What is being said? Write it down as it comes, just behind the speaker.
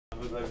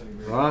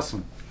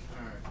Awesome.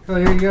 Oh,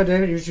 here you go,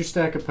 David. Here's your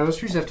stack of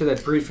posters after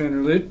that brief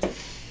interlude.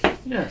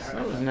 Yes,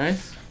 that was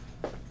nice.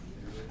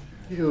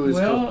 It was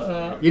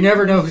cool. You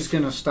never know who's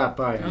going to stop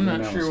by. I'm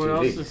not sure what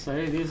else to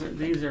say.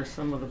 These are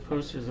some of the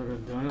posters that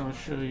I've done. I'll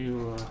show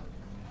you.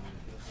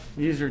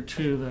 These are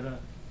two that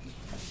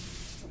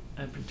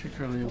I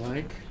particularly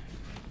like.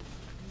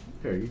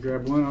 Here, you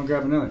grab one, I'll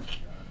grab another.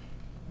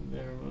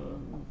 They're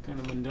kind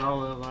of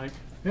mandala-like.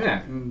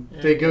 Yeah, and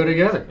they go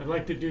together. I'd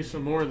like to do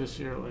some more this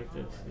year like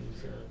this.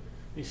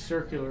 These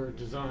circular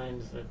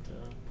designs that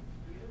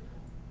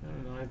I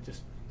don't know.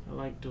 I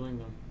like doing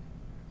them.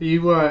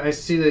 You, I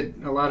see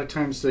that a lot of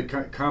times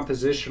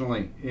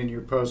compositionally in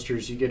your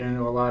posters, you get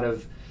into a lot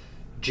of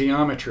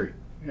geometry.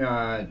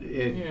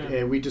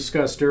 We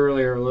discussed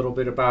earlier a little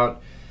bit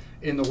about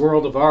in the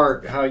world of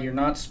art how you're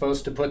not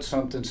supposed to put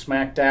something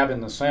smack dab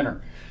in the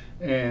center,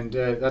 and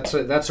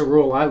that's a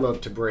rule I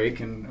love to break.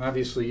 And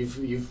obviously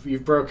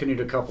you've broken it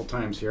a couple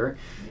times here.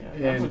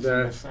 Yeah, and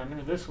the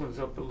center. This one's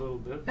up a little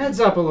bit. It's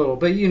up a little,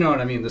 but you know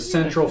what I mean. The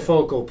central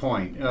focal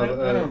point. I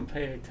don't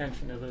pay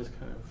attention to those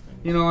kind of things.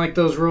 You don't like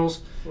those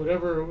rules?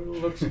 Whatever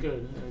looks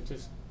good.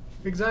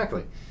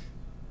 Exactly.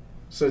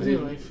 So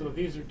anyway, so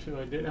these are two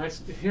I did.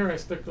 Here I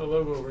stuck the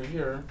logo over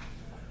here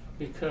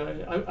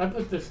because I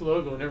put this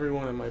logo in every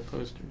one of my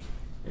posters.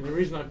 And the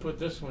reason I put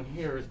this one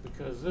here is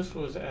because this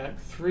was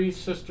at Three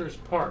Sisters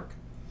Park.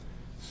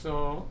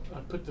 So I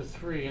put the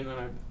three, and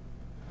then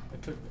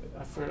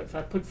if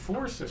I put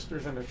Four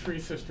Sisters in a Three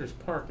Sisters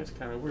Park, it's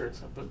kind of weird.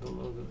 So I put the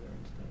logo there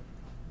instead.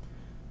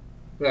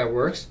 That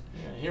works.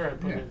 Yeah, here I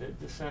put it at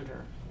the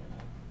center.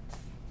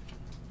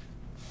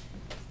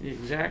 The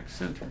exact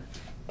center.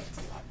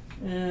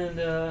 And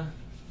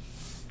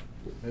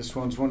this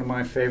one's one of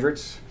my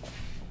favorites.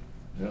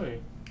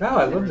 Really? Oh,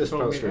 I love this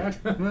poster.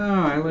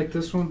 No, I like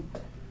this one.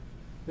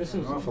 This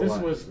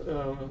was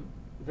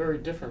very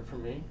different for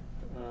me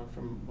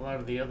from a lot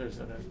of the others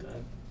that I've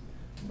done.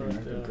 But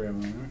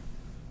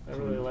I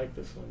really like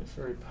this one. It's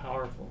very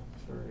powerful.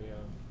 It's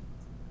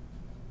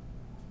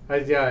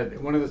very.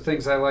 One of the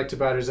things I liked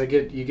about it is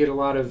you get a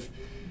lot of.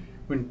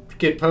 When I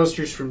get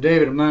posters from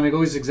David, I'm not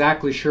always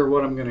exactly sure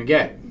what I'm going to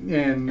get,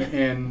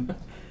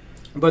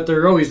 but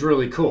they're always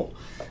really cool.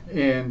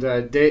 And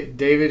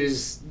David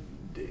is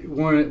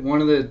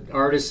one of the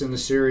artists in the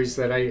series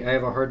that I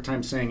have a hard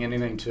time saying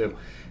anything to,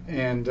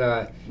 and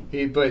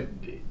but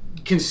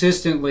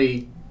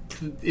consistently,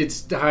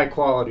 it's high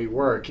quality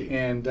work.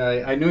 And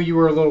I know you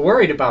were a little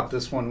worried about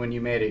this one when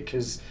you made it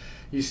because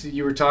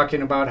you were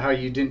talking about how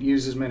you didn't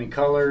use as many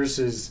colors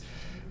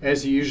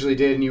as you usually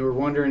did, and you were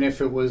wondering if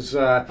it was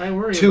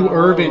too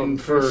urban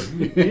for...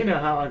 You know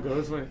how it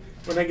goes. When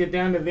I get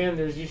down to the end,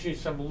 there's usually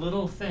some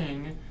little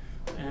thing,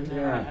 and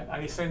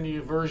I send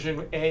you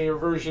version A or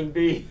version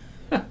B,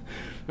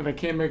 and I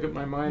can't make up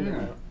my mind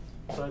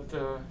about.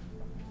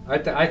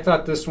 But I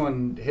thought this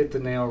one hit the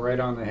nail right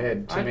on the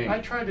head to me. I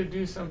try to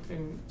do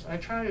something. I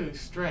try to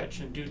stretch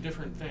and do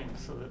different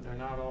things so that they're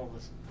not all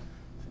this,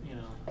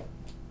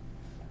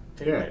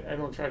 I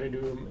don't try to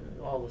do them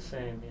all the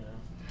same,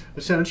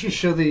 So why don't you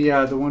show the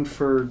one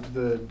for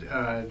the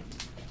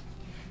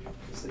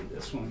let's see,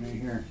 this one right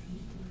here.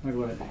 Look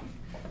what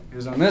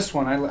because on this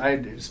one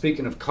I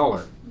speaking of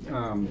color,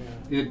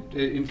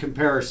 in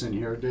comparison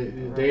here,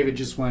 David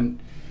just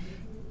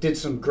did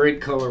some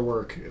great color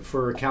work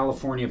for a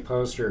California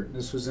poster.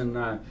 This was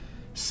in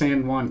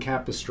San Juan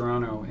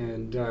Capistrano,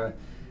 and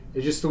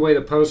it's just the way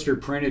the poster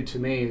printed to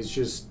me is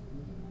just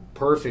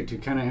perfect.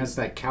 It kind of has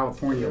that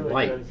California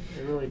light. It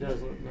really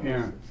does look nice.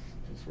 Yeah.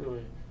 It's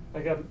really. I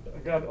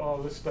got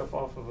all this stuff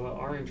off of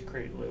Orange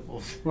Crate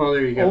labels. Well,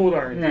 there you go. Old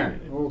orange. Yeah,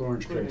 old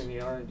orange crates. In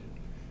the orange,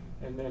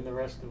 and then the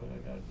rest of it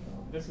I got.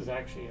 This is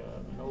actually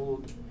an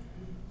old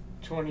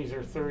 20s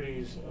or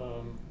 30s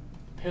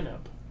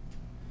pinup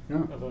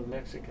of a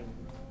Mexican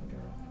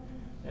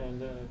girl,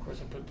 and of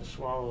course I put the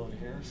swallow in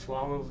here.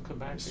 Swallows come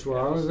back.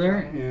 Swallows there,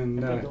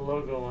 and I put the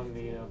logo on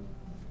the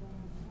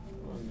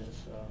on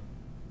this.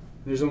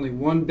 There's only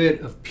one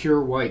bit of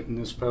pure white in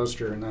this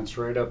poster, and that's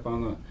right up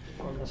on the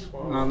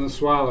swallow. On the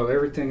swallow.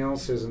 Everything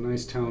else has a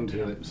nice tone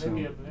to it. So.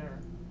 Maybe up there.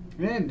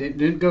 Yeah, it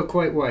didn't go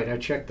quite white. I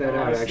checked that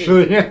out,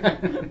 actually.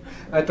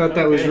 I thought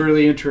that was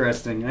really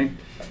interesting.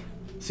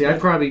 I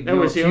probably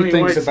know a few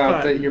things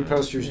about your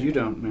posters you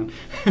don't, man.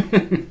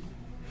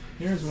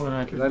 Here's one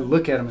I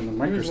look at them in the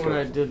microscope. Here's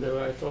one I did that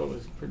I thought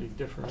was pretty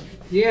different.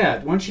 Yeah,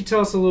 why don't you tell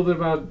us a little bit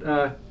about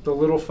the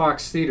Little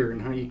Fox Theater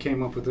and how you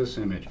came up with this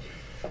image?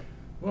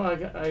 Well,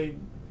 I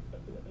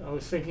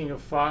was thinking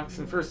of fox,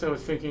 and first I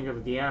was thinking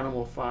of the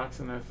animal fox,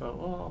 and I thought,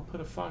 well, I'll put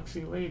a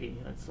foxy lady.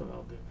 That's what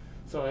I'll do.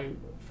 So I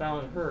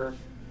found her,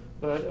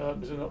 but it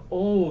was an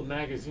old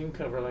magazine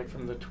cover, like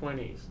from the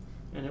 20s,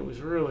 and it was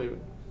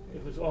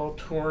all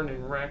torn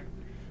and wrecked.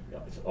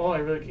 All I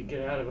really could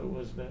get out of it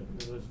was the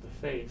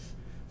face.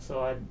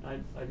 So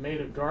I made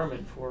a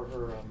garment for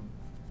her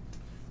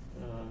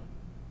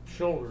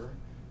shoulder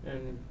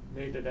and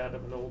made it out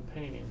of an old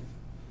painting.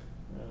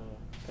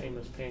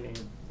 Famous painting,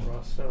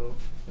 Rousseau,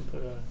 and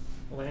put a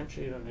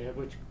lampshade on the head,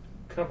 which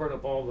covered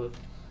up all the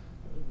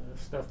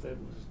stuff that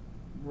was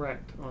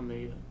wrecked on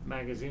the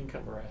magazine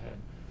cover I had.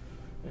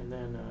 And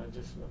then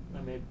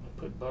I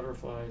put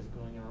butterflies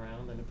going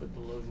around, and I put the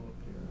logo up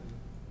here. And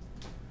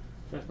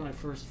that's my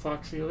first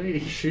foxy lady.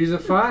 She's a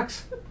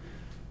fox?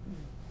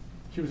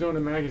 She was on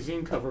a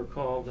magazine cover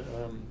called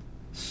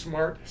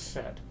Smart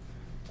Set,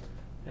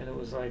 and it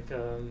was like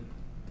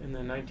in the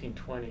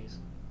 1920s.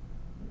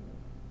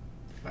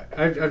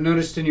 I've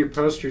noticed in your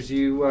posters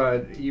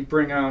you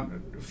bring out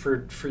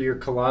for your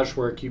collage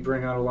work, you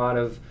bring out a lot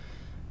of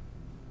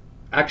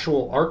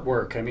actual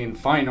artwork. I mean,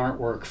 fine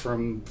artwork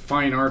from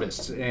fine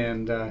artists,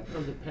 and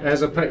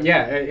as a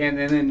and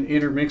then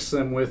intermix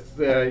them with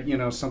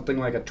something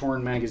like a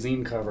torn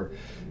magazine cover,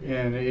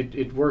 and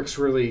it works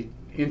really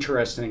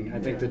interesting. I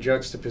think the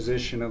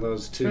juxtaposition of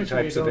those two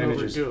types of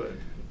images. Overdo it.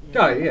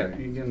 Oh yeah,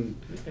 you can.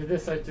 And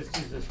this I just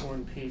use this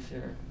one piece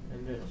here,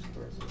 and this of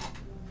course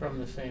from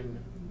the same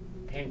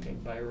painting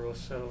by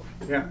Rousseau.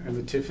 Yeah, and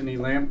the Tiffany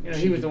lamp.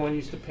 He was the one who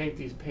used to paint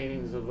these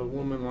paintings of a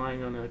woman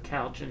lying on a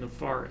couch in the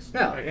forest.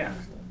 Oh, yeah.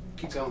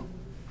 Keep going.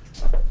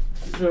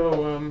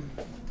 So,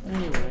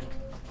 anyway,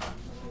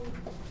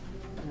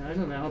 I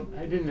don't know.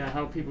 I didn't know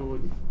how people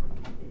would,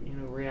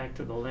 react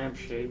to the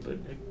lampshade, but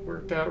it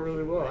worked out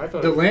really well. I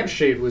thought the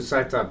lampshade was,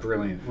 I thought,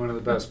 brilliant. One of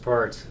the best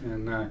parts,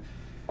 and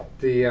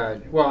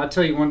well, I'll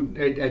tell you one.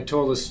 I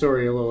told this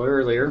story a little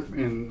earlier,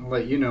 and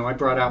let you know. I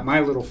brought out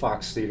my little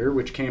Fox Theater,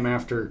 which came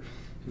after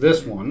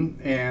this one,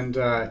 and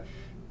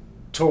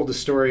told the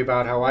story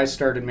about how I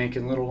started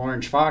making little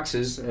orange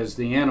foxes as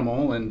the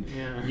animal, and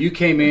you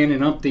came in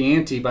and upped the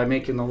ante by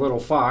making the little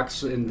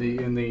fox in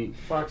the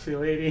foxy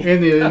lady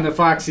in the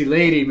foxy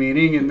lady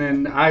meaning, and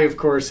then I of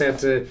course had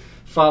to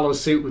follow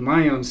suit with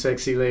my own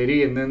sexy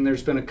lady, and then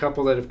there's been a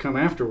couple that have come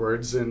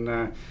afterwards, and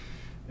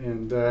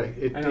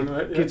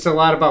it's a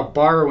lot about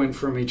borrowing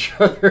from each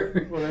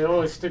other. Well, it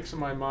always sticks in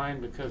my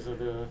mind because of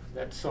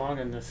that song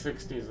in the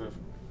 '60s of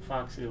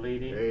Foxy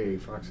Lady. Hey,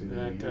 Foxy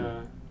Lady.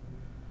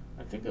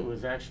 I think it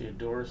was actually a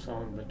Doors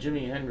song, but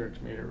Jimi Hendrix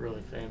made it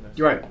really famous.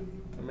 Right.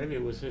 Or maybe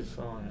it was his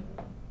song.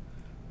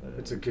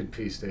 It's a good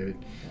piece, David.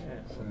 Yeah,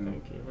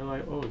 thank you. Well,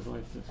 I always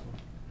liked this one.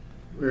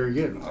 Very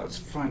good. Well, let's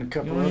find a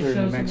couple other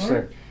in the mix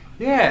there.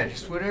 Yeah,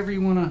 just whatever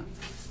you want to.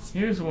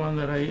 Here's one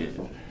that it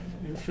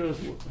shows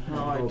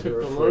how I took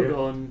the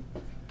logo and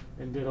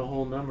did a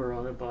whole number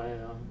on it by,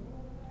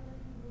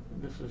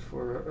 this is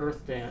for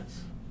Earth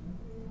Dance.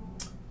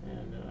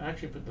 And I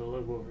actually put the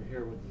logo over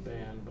here with the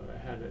band, but I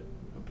had it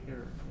up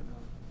here.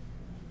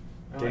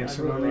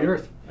 Dancing on the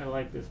Earth. I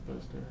like this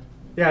poster.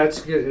 Yeah,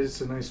 it's good. It's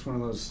a nice one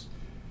of those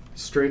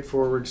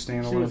straightforward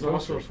standalone posters. She was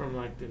also from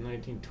like the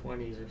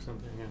 1920s or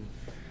something. And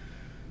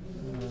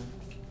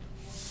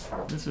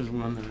this is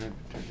one that I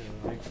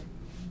particularly like.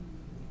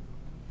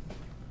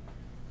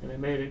 And I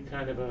made it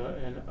kind of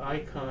an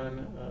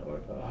icon,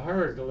 or a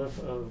hieroglyph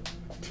of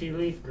tea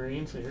leaf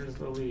green, so here's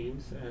the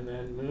leaves, and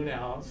then Moon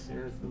Alice,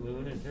 here's the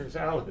moon, and here's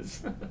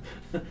Alice.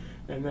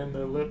 And then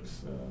the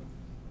lips,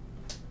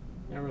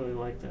 I really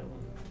like that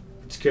one.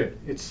 It's good.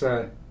 It's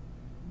a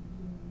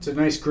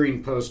nice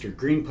green poster.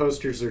 Green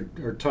posters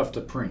are tough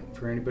to print.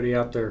 For anybody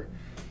out there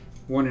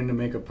wanting to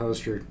make a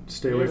poster,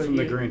 stay away from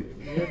the green.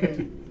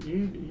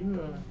 You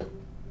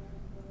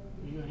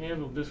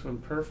handled this one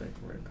perfect,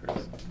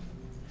 Chris.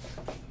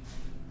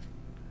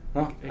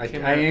 Well,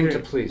 I aim to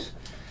please.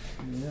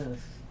 Yes,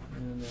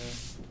 and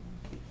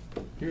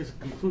here's a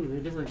completely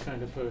different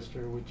kind of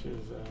poster, which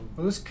is.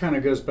 Well, this kind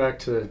of goes back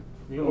to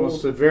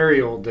the very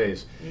old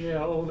days.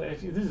 Yeah, old.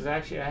 This is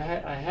actually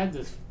I had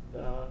this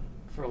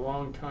for a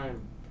long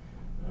time.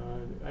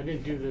 I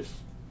didn't do this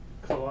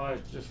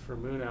collage just for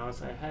Moon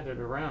Alice. I had it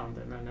around,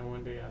 and then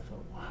one day I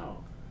thought,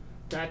 wow,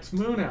 that's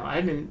Moon Alice.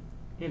 I didn't,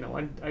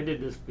 I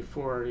did this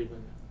before I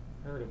even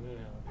heard of Moon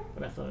Alice,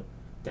 but I thought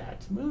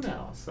that's Moon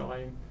Alice, so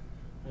I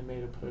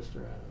made a poster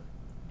out of it.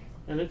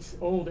 And it's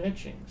old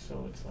etching,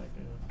 so it's like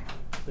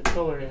the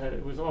color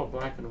it was all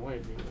black and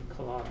white, the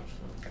collage.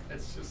 So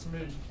that's just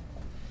me.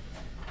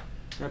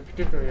 I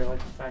particularly like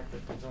the fact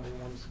that there's only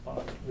one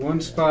spot.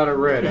 One spot of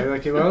red. I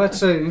like it. Well,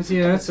 that's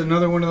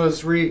another one of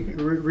those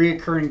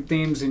reoccurring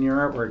themes in your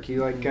artwork.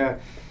 You like the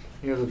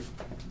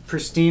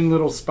pristine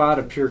little spot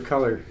of pure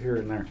color here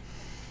and there.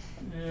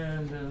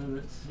 And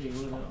let's see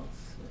what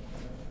else.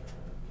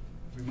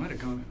 We might have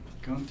gone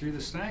through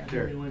the stack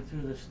there. We went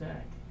through the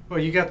stack. Well,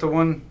 you got the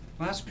one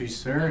last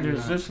piece there. And then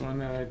there's this one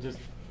that I just.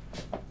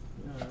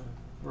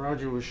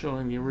 Roger was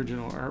showing the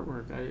original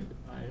artwork.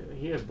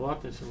 He had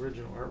bought this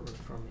original artwork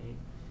from me,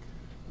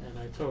 and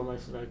I told him, I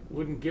said I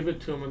wouldn't give it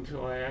to him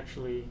until I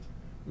actually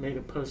made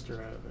a poster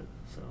out of it.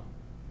 So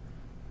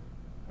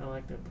I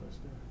like that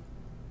poster.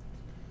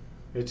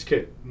 It's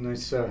good.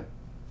 Nice.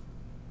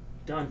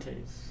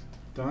 Dante's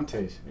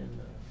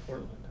in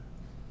Portland.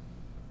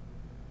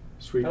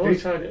 Sweet. I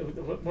always tried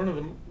one of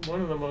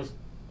the most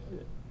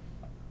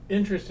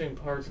interesting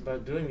parts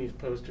about doing these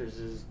posters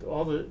is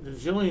all the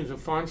zillions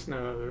of fonts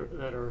now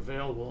that are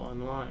available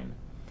online,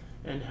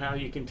 and how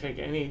you can take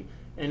any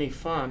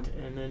font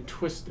and then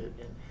twist it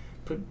and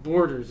put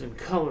borders and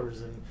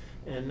colors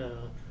and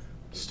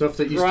Stuff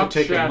that used to drop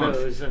take a month.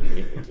 shadows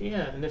and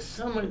yeah, and there's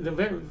so many.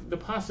 The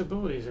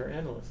possibilities are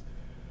endless,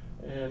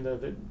 and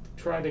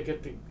try to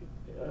get the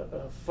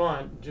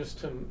font just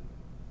to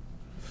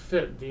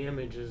fit the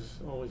image is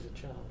always a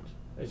challenge,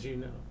 as you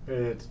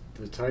know.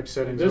 The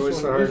typesetting is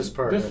always the hardest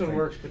part. This I one think.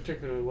 works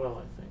particularly well,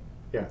 I think.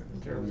 Yeah,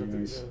 In terms really of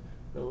nice.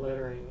 the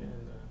lettering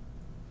and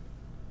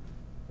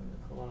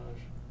the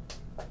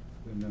collage.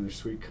 Another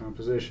sweet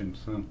composition.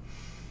 So.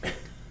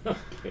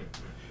 Okay.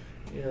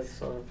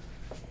 Yes.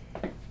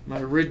 My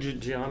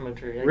rigid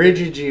geometry.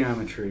 Rigid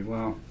geometry.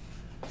 Well,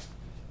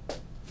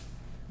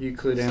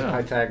 Euclid and So.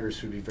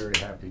 Pythagoras would be very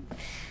happy.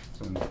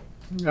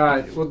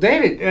 So, well,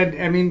 David,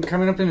 I mean,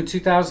 coming up into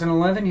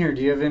 2011 here,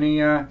 do you have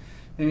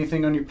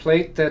anything on your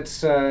plate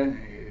that's you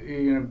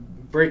know,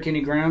 break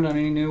any ground on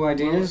any new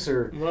ideas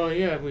or? Well,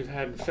 yeah, we've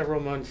had several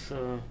months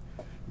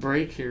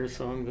break here,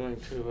 so I'm going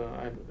to.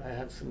 I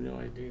have some new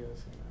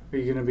ideas. Are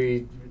you going to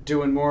be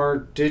doing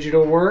more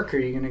digital work, or are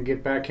you going to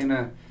get back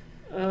into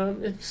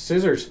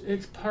scissors?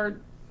 It's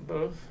part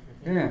both.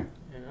 Yeah.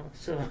 You know,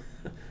 so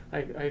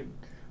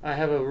I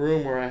have a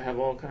room where I have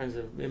all kinds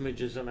of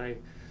images, and I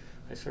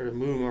sort of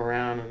move them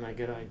around, and I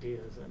get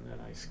ideas, and then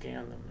I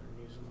scan them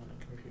and use them on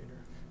a computer.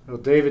 Well,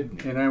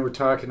 David and I were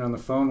talking on the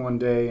phone one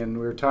day, and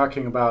we were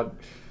talking about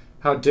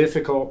how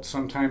difficult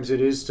sometimes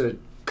it is to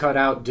cut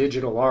out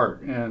digital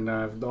art and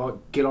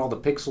get all the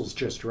pixels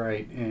just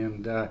right.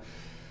 And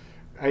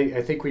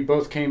I think we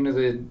both came to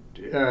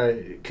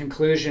the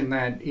conclusion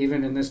that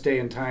even in this day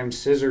and time,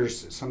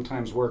 scissors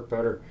sometimes work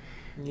better.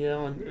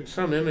 Yeah, and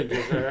some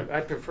images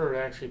I prefer to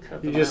actually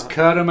cut them You just out.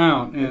 cut them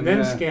out And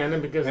then scan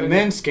them because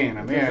scan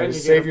them. because Yeah, then you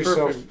save get a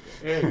yourself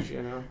perfect edge,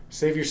 you know.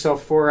 save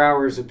yourself 4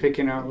 hours of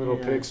picking out little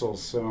Yeah. pixels.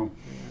 So,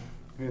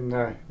 Yeah.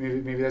 and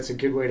maybe that's a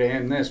good way to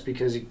end this,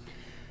 because you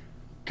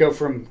go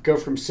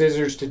from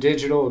scissors to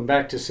digital and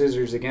back to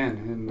scissors again.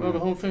 And Well, the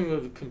whole thing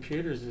with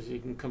computers is you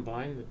can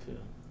combine the two.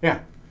 yeah,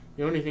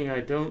 The only thing I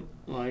don't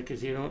like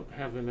is you don't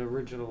have an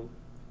original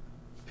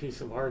piece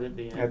of art at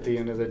the end. at the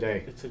end of the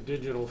day. It's a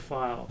digital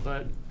file,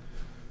 but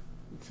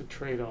it's a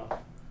trade-off.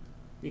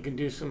 You can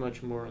do so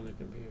much more on the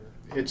computer.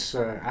 It's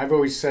I've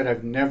always said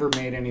I've never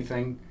made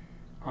anything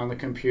on the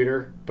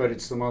computer, but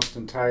it's the most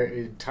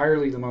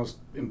entirely the most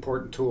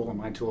important tool in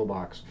my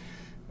toolbox.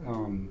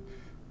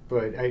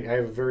 But I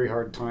have a very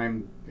hard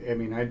time. I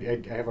mean, I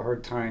have a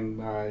hard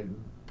time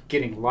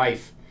getting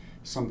life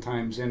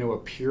sometimes into a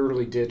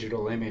purely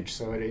digital image.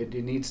 So it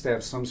needs to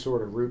have some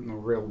sort of root in the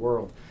real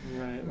world.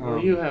 Right. Well,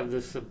 you have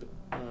this the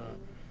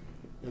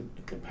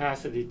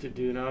capacity to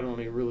do not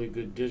only really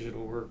good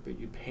digital work, but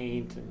you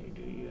paint and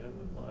you have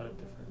a lot of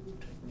different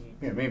techniques.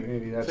 Yeah,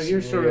 maybe that's. So you're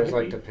maybe sort I of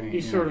like to paint. you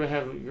yeah. sort of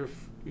have your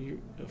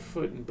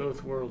foot in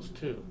both worlds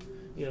too.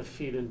 You have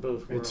feet in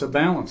both worlds. It's a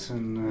balance,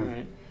 and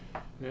Right.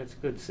 And that's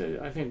good. So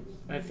I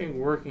think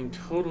working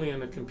totally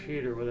on a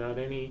computer without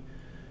any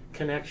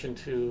connection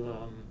to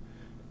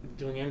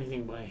doing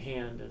anything by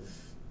hand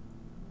is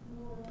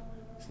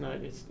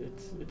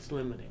it's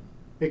limiting.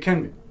 it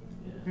can be.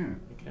 Yeah, Yeah.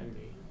 it can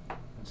be.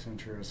 That's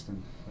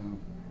interesting.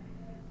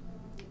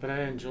 But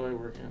I enjoy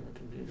working on the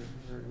computer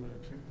very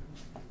much.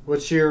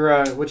 What's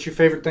your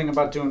favorite thing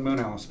about doing Moon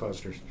Alice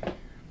posters?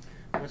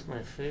 What's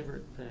my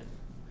favorite thing?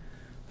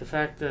 The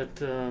fact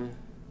that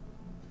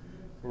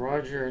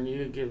Roger and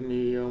you give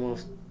me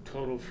almost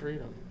total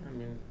freedom. I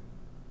mean,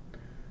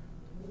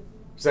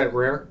 Is that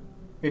rare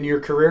in your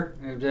career?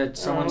 That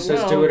someone says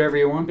well, do whatever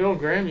you want? Bill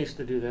Graham used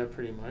to do that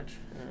pretty much,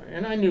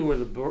 and I knew where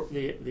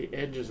the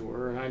edges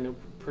were, and I knew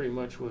pretty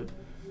much what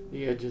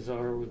the edges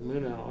are with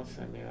Moon Alice.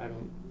 I mean, I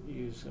don't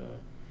use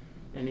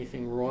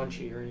anything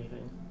raunchy or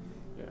anything,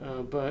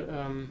 but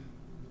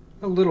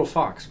A little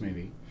fox,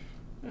 maybe.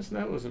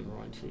 that wasn't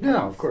raunchy. No,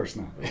 of course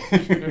not.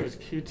 It was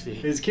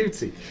cutesy. It's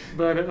cutesy.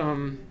 But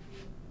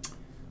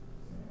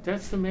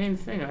that's the main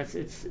thing.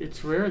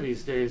 It's rare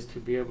these days to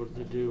be able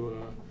to do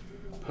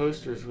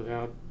posters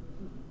without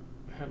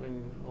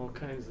having all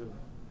kinds of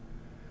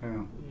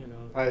Yeah. you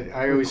know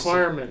I always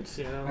requirements.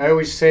 You know. I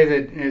always say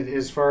that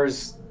as far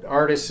as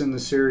artists in the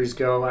series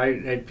go,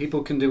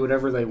 people can do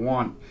whatever they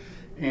want,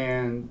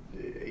 and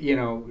you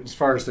know, as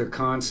far as their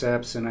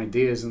concepts and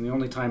ideas, and the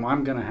only time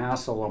I'm going to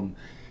hassle them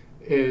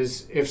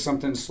is if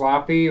something's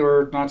sloppy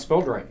or not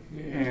spelled right.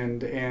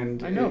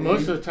 And I know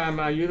most of the time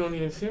you don't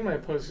even see my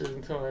posters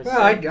until I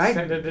well,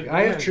 send it. At the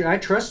end. I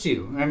trust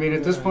you. I mean,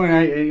 at this Yeah. point,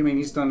 I mean,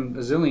 he's done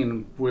a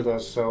zillion with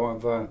us, so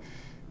I've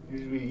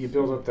you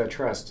build up that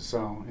trust.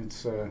 So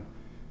it's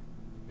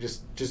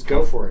just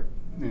go for it.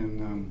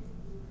 And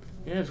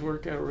Yeah, it's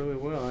worked out really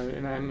well,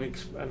 and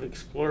I've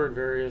explored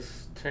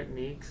various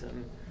techniques,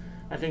 and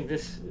I think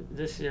this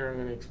year I'm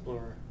going to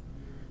explore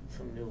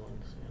some new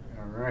ones. You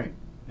know. all right,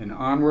 and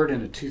onward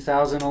into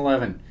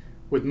 2011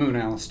 with Moon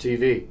Alice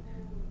TV.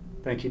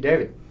 Thank you,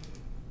 David.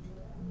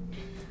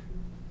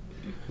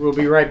 We'll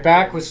be right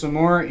back with some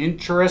more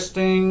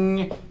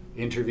interesting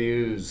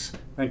interviews.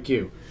 Thank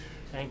you.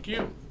 Thank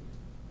you.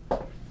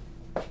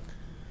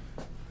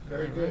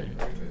 Very All good. right.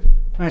 Very good.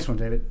 Nice one,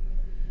 David.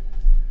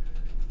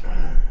 What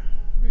are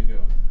you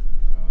doing?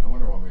 No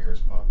wonder why my ears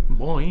popping.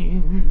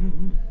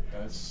 Boing.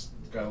 That's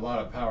got a lot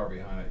of power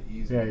behind it.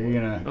 Easy. Yeah, you're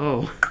gonna.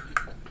 Oh.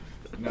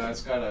 No,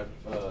 it's got a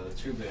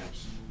tube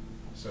amps,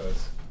 so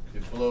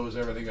it blows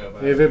everything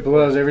up. If it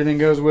blows, everything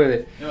goes with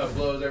it. No, it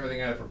blows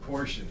everything out of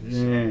proportion. So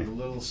Yeah. the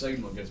little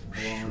signal gets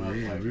blown up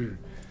like.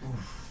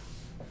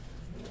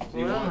 So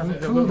you Well, want I'm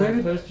that. cool,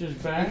 David. Push his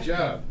back. Good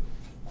job.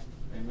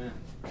 Amen.